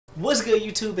What's good,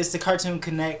 YouTube? It's the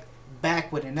CartoonConnect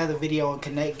back with another video on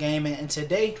Connect Gaming, and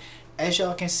today, as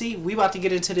y'all can see, we about to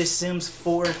get into this Sims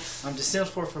 4. The Sims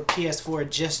 4 for PS4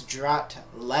 just dropped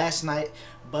last night,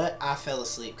 but I fell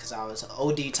asleep because I was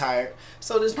OD tired.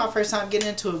 So this is my first time getting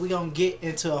into it. We're gonna get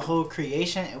into a whole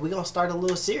creation, and we're gonna start a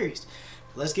little series.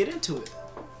 Let's get into it.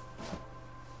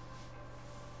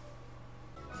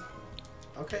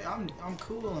 Okay, I'm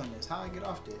cool on this. How I get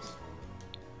off this?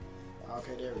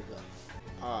 Okay, there we go.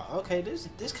 Okay,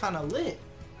 this kind of lit.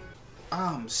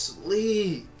 I'm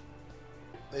sleep.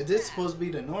 Is this supposed to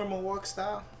be the normal walk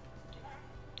style?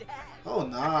 Oh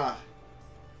nah.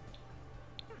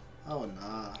 Oh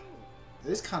nah.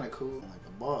 This kind of cool, like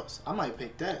a boss. I might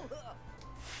pick that.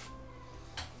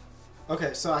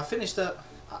 Okay, so I finished up.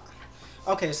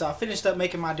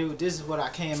 Making my dude. This is what I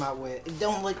came out with. It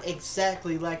don't look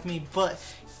exactly like me, but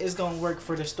it's gonna work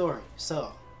for the story.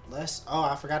 So let's. Oh,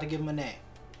 I forgot to give him a name.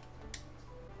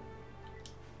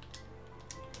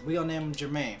 We gonna name him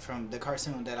Jermaine from the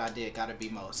cartoon that I did, Gotta Be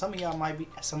Mo. Some of y'all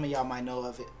might know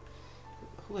of it.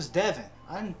 Who is Devin?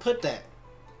 I didn't put that.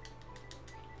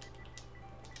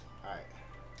 Alright.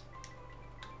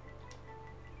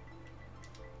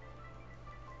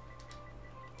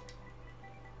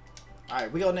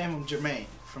 Alright, we gonna name him Jermaine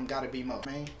from Gotta Be Mo.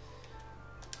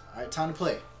 Alright, time to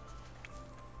play.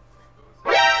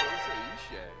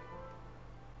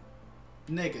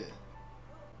 Nigga.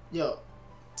 Yo.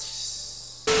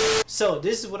 So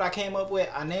this is what I came up with.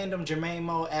 I named him Jermaine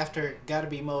Mo after Gotta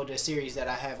Be Mo, the series that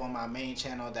I have on my main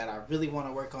channel that I really want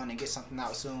to work on and get something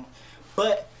out soon.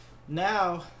 But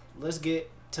now let's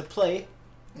get to play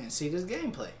and see this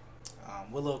gameplay.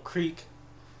 Willow Creek,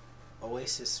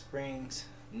 Oasis Springs,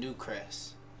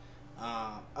 Newcrest.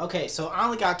 Okay, so I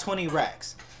only got 20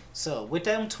 racks. So with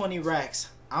them 20 racks,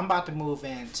 I'm about to move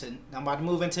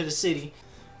into the city.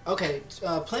 Okay,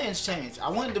 plans changed. I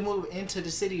wanted to move into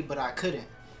the city, but I couldn't.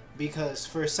 Because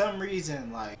for some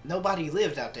reason, like, nobody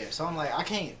lived out there. So I'm like, I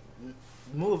can't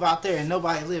move out there and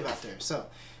nobody live out there. So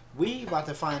we about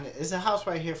to find it. It's a house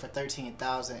right here for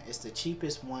 $13,000. It's the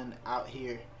cheapest one out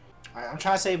here. Alright, I'm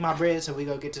trying to save my bread, so we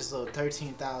gonna get this little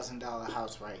 $13,000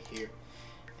 house right here.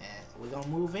 And we gonna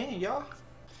move in, y'all.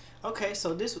 Okay,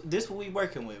 so this what we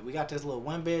working with. We got this little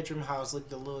 1-bedroom house. Look at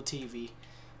the little TV.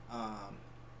 A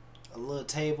little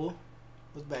table.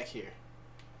 What's back here?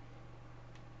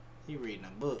 He reading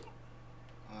a book.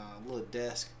 A little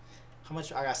desk. How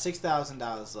much? I got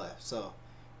 $6,000 left. So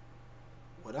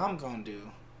what I'm gonna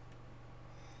do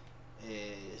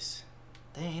is,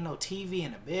 there ain't no TV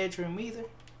in the bedroom either.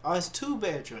 Oh, it's 2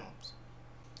 bedrooms.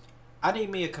 I need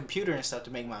me a computer and stuff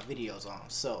to make my videos on.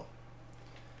 So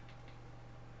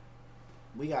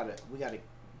we gotta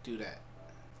do that.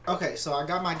 Okay, so I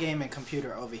got my gaming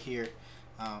computer over here.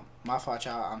 My fault,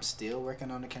 y'all. I'm still working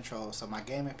on the controls, so my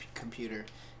gaming computer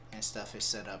and stuff is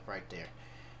set up right there.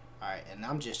 Alright, and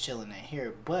I'm just chilling in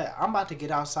here, but I'm about to get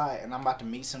outside and I'm about to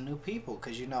meet some new people,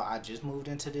 because you know I just moved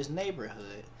into this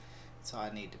neighborhood, so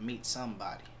I need to meet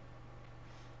somebody.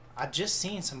 I just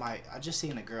seen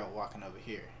a girl walking over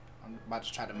here. I'm about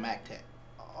to try to mac that.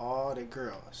 Oh, the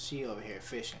girl, she over here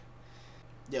fishing.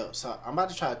 Yo, so I'm about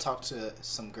to try to talk to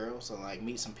some girls and like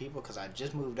meet some people, because I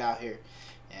just moved out here,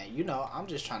 and you know I'm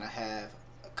just trying to have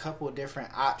a couple of different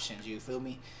options, you feel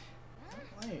me?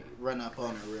 Let me run up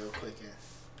on her real quick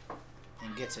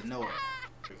and get to know her.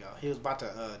 Here we go. He was about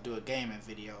to do a gaming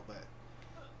video, but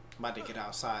I'm about to get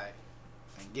outside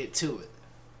and get to it.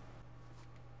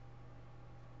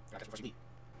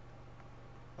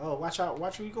 Oh, watch out.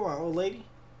 Watch where you going, old lady.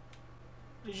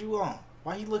 What did you on?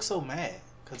 Why he look so mad?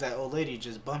 Because that old lady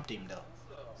just bumped him, though.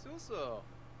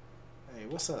 Hey,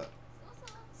 what's up?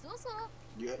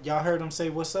 Y'all heard him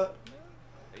say what's up?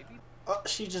 Oh,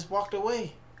 she just walked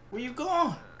away. Where you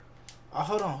going? Oh,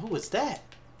 hold on. Who is that?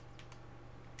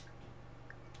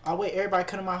 Oh, wait. Everybody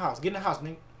come to my house. Get in the house,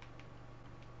 nigga.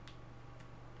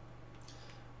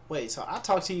 Wait, so I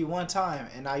talked to you one time,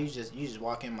 and now you just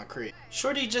walk in my crib.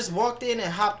 Shorty just walked in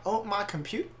and hopped on my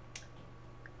computer.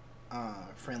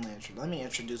 Friendly intro. Let me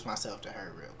introduce myself to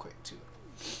her real quick, too.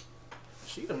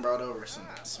 She done brought over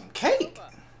some cake.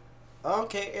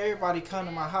 Okay, everybody come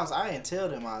to my house. I didn't tell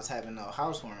them I was having no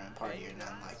housewarming party or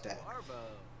nothing like that.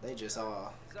 They just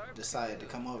all decided to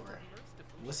come over.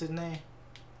 What's his name?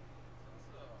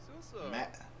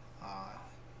 Matt.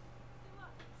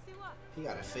 He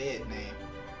got a Fed name.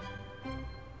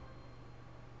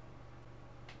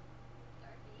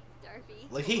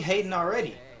 Look, he hating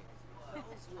already.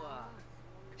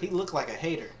 He looked like a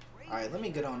hater. Alright, let me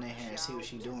get on in here and see what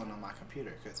she's doing on my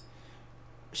computer, because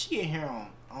she in here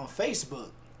on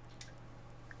Facebook.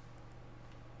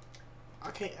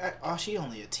 I can't. Oh, she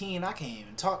only a teen. I can't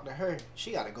even talk to her.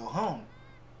 She gotta go home.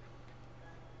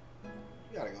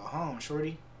 You gotta go home,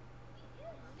 shorty.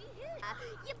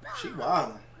 She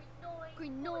wildin'.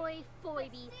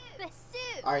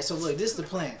 Alright, so look, this is the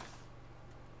plan.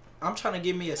 I'm trying to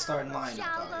get me a starting lineup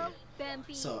out here.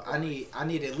 So I need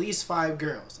at least 5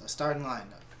 girls, a starting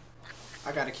lineup.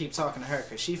 I gotta keep talking to her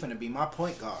because she finna be my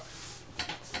point guard.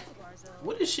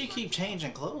 What does she keep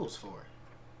changing clothes for?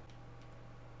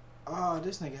 Oh,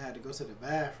 this nigga had to go to the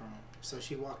bathroom, so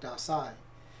she walked outside.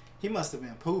 He must have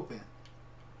been pooping.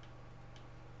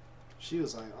 She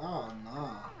was like, oh,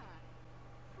 nah.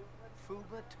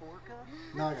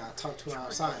 Now I gotta talk to her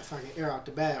outside if I can air out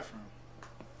the bathroom.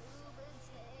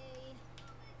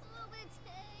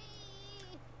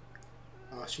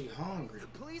 Oh, she hungry.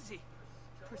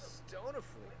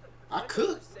 I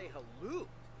cook.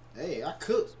 Hey, I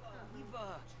cook.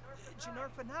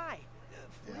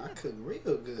 Yeah, I cook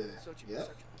real good.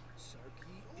 Yep.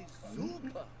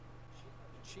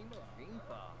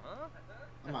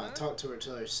 I'm gonna talk to her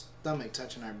till her stomach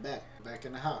touching her back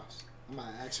in the house. I'm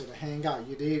gonna ask her to hang out.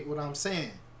 You dig what I'm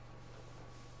saying?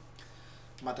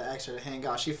 I'm about to ask her to hang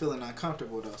out. She feeling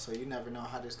uncomfortable though, so you never know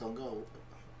how this gonna go.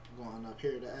 I'm going up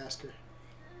here to ask her.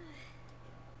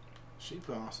 She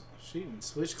put on. She even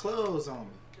switched clothes on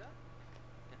me.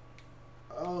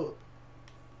 Oh.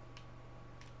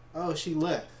 Oh, she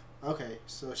left. Okay,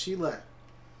 so she left.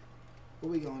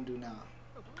 What we gonna do now?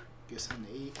 Get something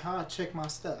to eat. How I check my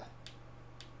stuff?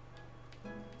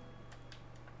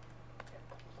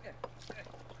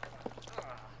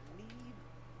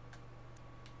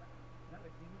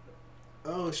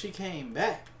 Oh, she came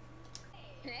back.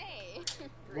 Hey.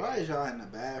 Why is y'all in the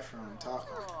bathroom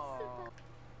talking?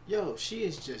 Yo, she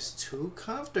is just too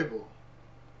comfortable.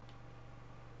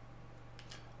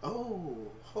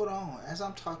 Oh, hold on. As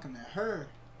I'm talking to her.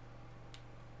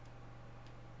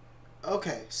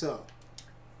 Okay, so.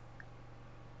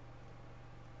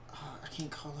 Oh, I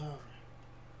can't call her over.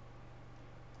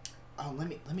 Oh, let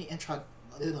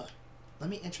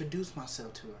me introduce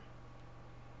myself to her.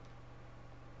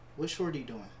 What's Shorty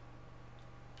doing?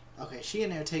 Okay, she in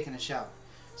there taking a shower.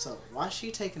 So while she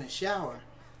taking a shower,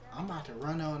 I'm about to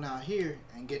run on out here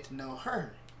and get to know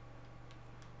her.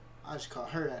 I just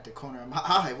caught her at the corner of my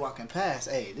eye walking past.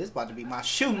 Hey, this about to be my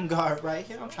shooting guard right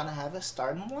here. I'm trying to have a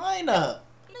starting lineup.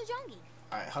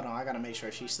 Alright, hold on. I gotta make sure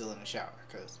she's still in the shower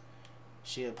because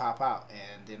she'll pop out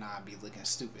and then I'll be looking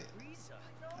stupid.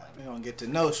 We're gonna get to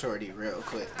know Shorty real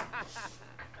quick.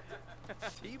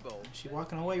 She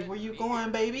walking away. Where you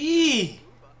going, baby?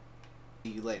 See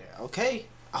you later. Okay,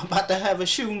 I'm about to have a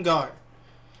shooting guard.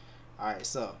 Alright,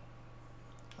 so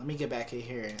let me get back in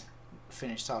here and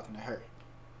finish talking to her.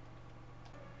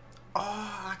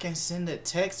 Oh, I can send a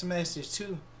text message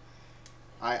too.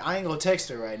 Alright, I ain't gonna text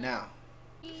her right now.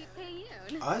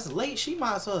 Oh, it's late. She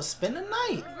might as well spend the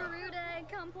night.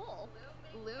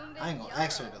 I ain't gonna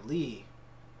ask her to leave.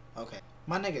 Okay.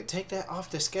 My nigga, take that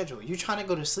off the schedule. You trying to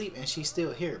go to sleep and she's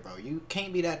still here, bro. You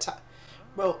can't be that tired.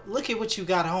 Bro, look at what you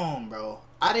got on, bro.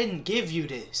 I didn't give you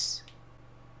this.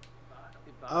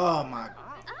 Oh my.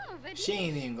 She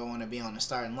ain't even going to be on the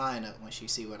starting lineup when she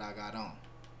see what I got on.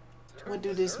 What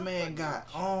do this man got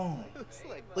on?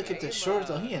 Look at the shorts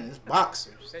though. He in his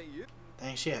boxers.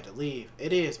 Dang, she had to leave.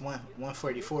 It is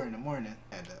 1:44 in the morning.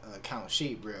 Had to count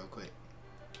sheep real quick.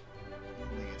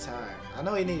 Nigga tired. I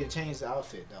know he need to change the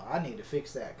outfit though. I need to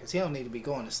fix that because he don't need to be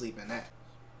going to sleep in that.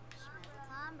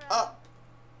 Oh,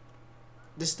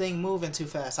 this thing moving too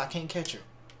fast. I can't catch her.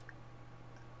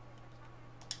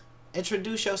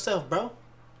 Introduce yourself, bro.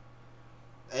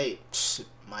 Hey,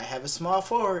 might have a small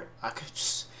forward. I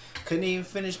couldn't even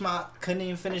finish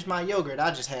my yogurt.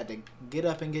 I just had to get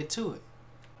up and get to it.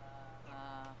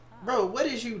 Bro, what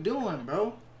is you doing,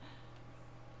 bro?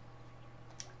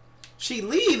 She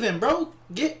leaving, bro.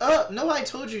 Get up. Nobody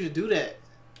told you to do that.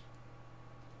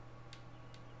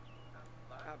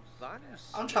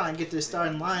 I'm trying to get this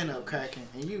starting lineup cracking,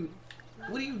 and you,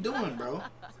 what are you doing, bro?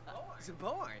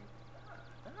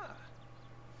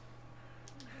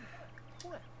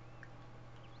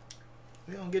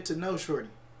 We don't get to know Shorty.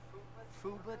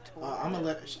 I'm gonna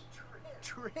let her.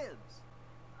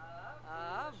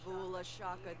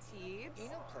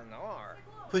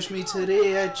 Push me to the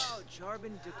edge.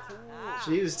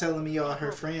 She was telling me all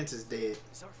her friends is dead.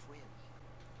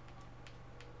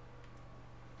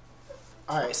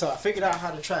 Alright, so I figured out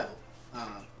how to travel.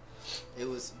 It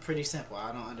was pretty simple.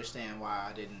 I don't understand why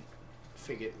I didn't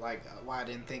why I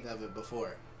didn't think of it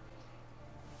before.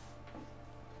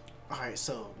 Alright,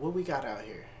 so what we got out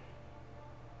here?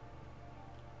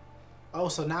 Oh,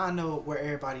 so now I know where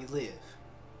everybody live.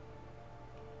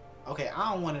 Okay,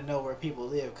 I don't want to know where people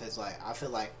live because like I feel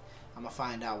like I'm gonna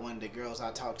find out one of the girls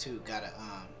I talk to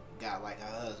got like a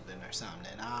husband or something,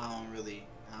 and I don't really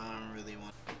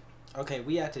want. Okay,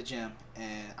 we at the gym,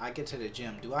 and I get to the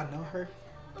gym. Do I know her?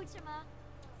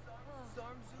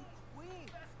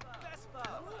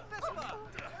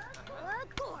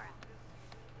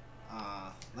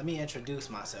 Let me introduce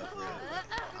myself real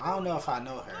quick. I don't know if I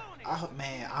know her. I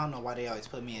don't know why they always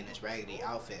put me in this raggedy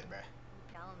outfit, bruh.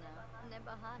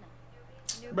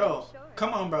 Bro,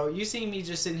 come on, bro. You see me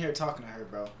just sitting here talking to her,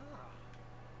 bro.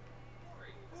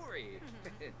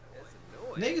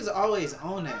 Niggas always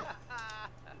own that.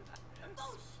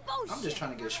 I'm just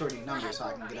trying to get a shorty number so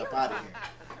I can get up out of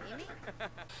here.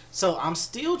 So I'm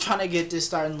still trying to get this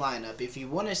starting lineup. If you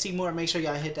want to see more, make sure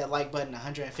y'all hit that like button.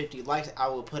 150 likes, I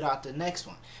will put out the next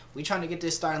one. We trying to get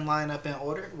this starting lineup in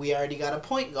order. We already got a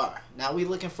point guard. Now we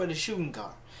looking for the shooting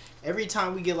guard. Every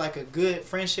time we get like a good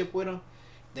friendship with him,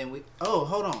 then we... Oh,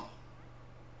 hold on.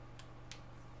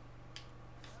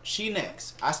 She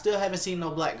next. I still haven't seen no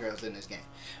black girls in this game.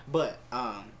 But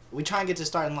we trying to get the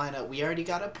starting lineup. We already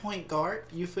got a point guard.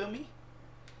 You feel me?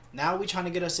 Now we trying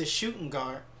to get us a shooting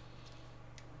guard.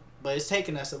 But it's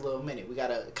taking us a little minute. We got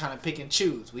to kind of pick and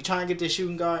choose. We trying to get this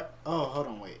shooting guard. Oh, hold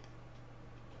on, wait.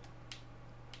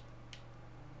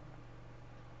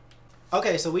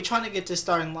 Okay, so we trying to get this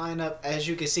starting lineup. As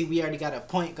you can see, we already got a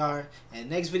point guard. And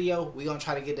next video, we going to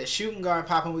try to get the shooting guard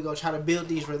popping. We going to try to build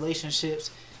these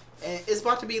relationships. And it's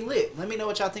about to be lit. Let me know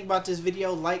what y'all think about this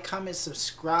video. Like, comment,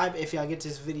 subscribe. If y'all get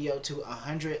this video to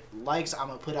 100 likes, I'm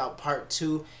going to put out part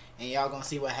 2. And y'all going to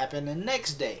see what happened the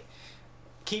next day.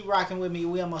 Keep rocking with me.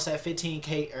 We almost at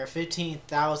 15K or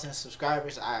 15,000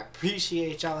 subscribers. I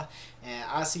appreciate y'all. And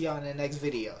I'll see y'all in the next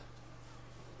video.